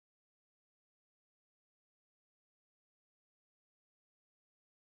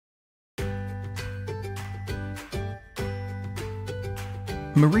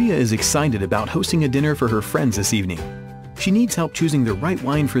Maria is excited about hosting a dinner for her friends this evening. She needs help choosing the right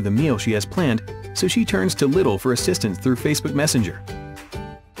wine for the meal she has planned, so she turns to Lidl for assistance through Facebook Messenger.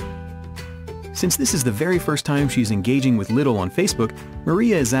 Since this is the very first time she's engaging with Lidl on Facebook,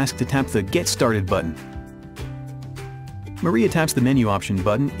 Maria is asked to tap the Get Started button. Maria taps the menu option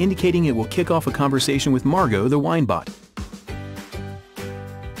button, indicating it will kick off a conversation with Margot, the wine bot.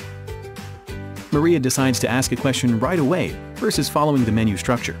 Maria decides to ask a question right away versus following the menu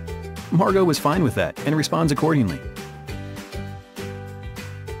structure. Margot was fine with that and responds accordingly.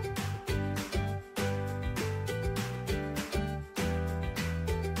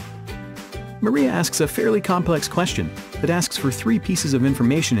 Maria asks a fairly complex question that asks for 3 pieces of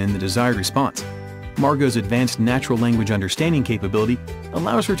information in the desired response. Margot's advanced natural language understanding capability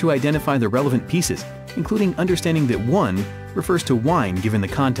allows her to identify the relevant pieces, including understanding that 1 refers to wine given the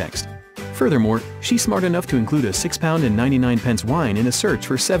context. Furthermore, she's smart enough to include a £6.99 wine in a search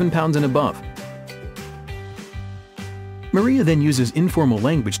for £7 and above. Maria then uses informal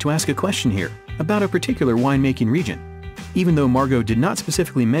language to ask a question here about a particular winemaking region. Even though Margot did not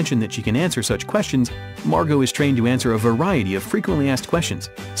specifically mention that she can answer such questions, Margot is trained to answer a variety of frequently asked questions,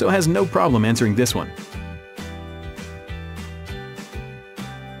 so has no problem answering this one.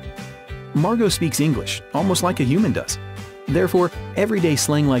 Margot speaks English, almost like a human does. Therefore, everyday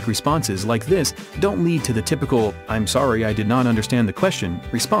slang-like responses like this don't lead to the typical "I'm sorry, I did not understand the question"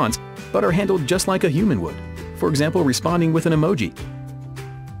 response, but are handled just like a human would. For example, responding with an emoji.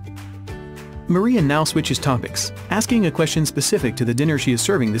 Maria now switches topics, asking a question specific to the dinner she is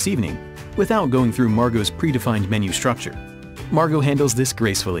serving this evening, without going through Margot's predefined menu structure. Margot handles this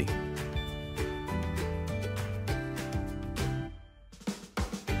gracefully.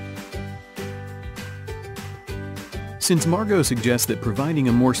 Since Margot suggests that providing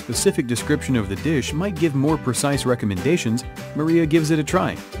a more specific description of the dish might give more precise recommendations, Maria gives it a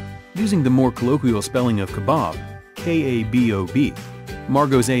try, using the more colloquial spelling of kebab, K-A-B-O-B.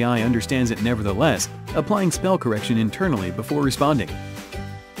 Margot's AI understands it nevertheless, applying spell correction internally before responding.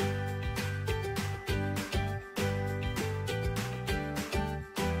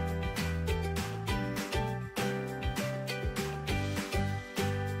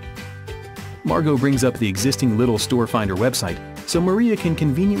 Margot brings up the existing Lidl Store Finder website, so Maria can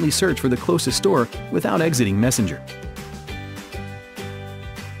conveniently search for the closest store without exiting Messenger.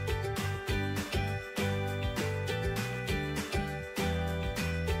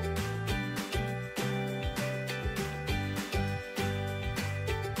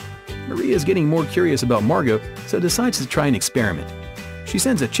 Maria is getting more curious about Margot, so decides to try an experiment. She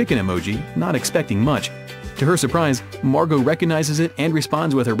sends a chicken emoji, not expecting much. To her surprise, Margot recognizes it and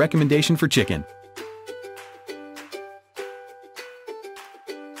responds with a recommendation for chicken.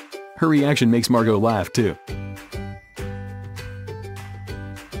 Her reaction makes Margot laugh too.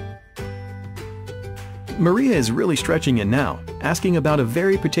 Maria is really stretching it now, asking about a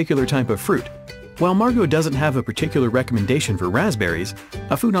very particular type of fruit. While Margot doesn't have a particular recommendation for raspberries,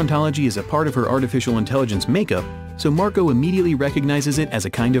 a food ontology is a part of her artificial intelligence makeup, so Margot immediately recognizes it as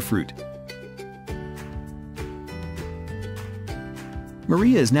a kind of fruit.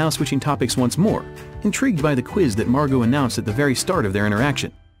 Maria is now switching topics once more, intrigued by the quiz that Margot announced at the very start of their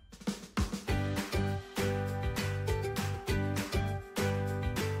interaction.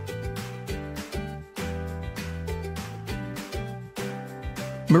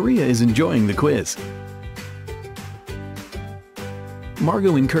 Maria is enjoying the quiz.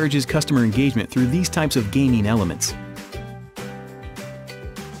 Margot encourages customer engagement through these types of gaming elements.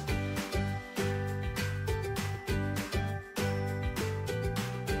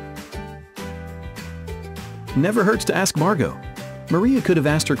 Never hurts to ask Margot. Maria could have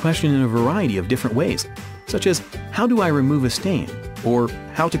asked her question in a variety of different ways, such as, "How do I remove a stain?" or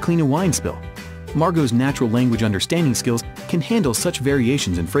 "How to clean a wine spill?" Margot's natural language understanding skills can handle such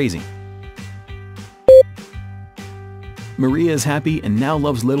variations in phrasing. Maria is happy and now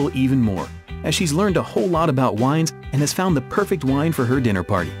loves Lidl even more, as she's learned a whole lot about wines and has found the perfect wine for her dinner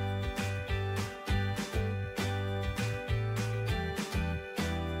party.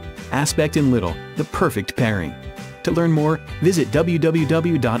 Aspect and Lidl, the perfect pairing. To learn more, visit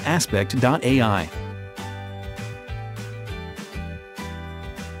www.aspect.ai.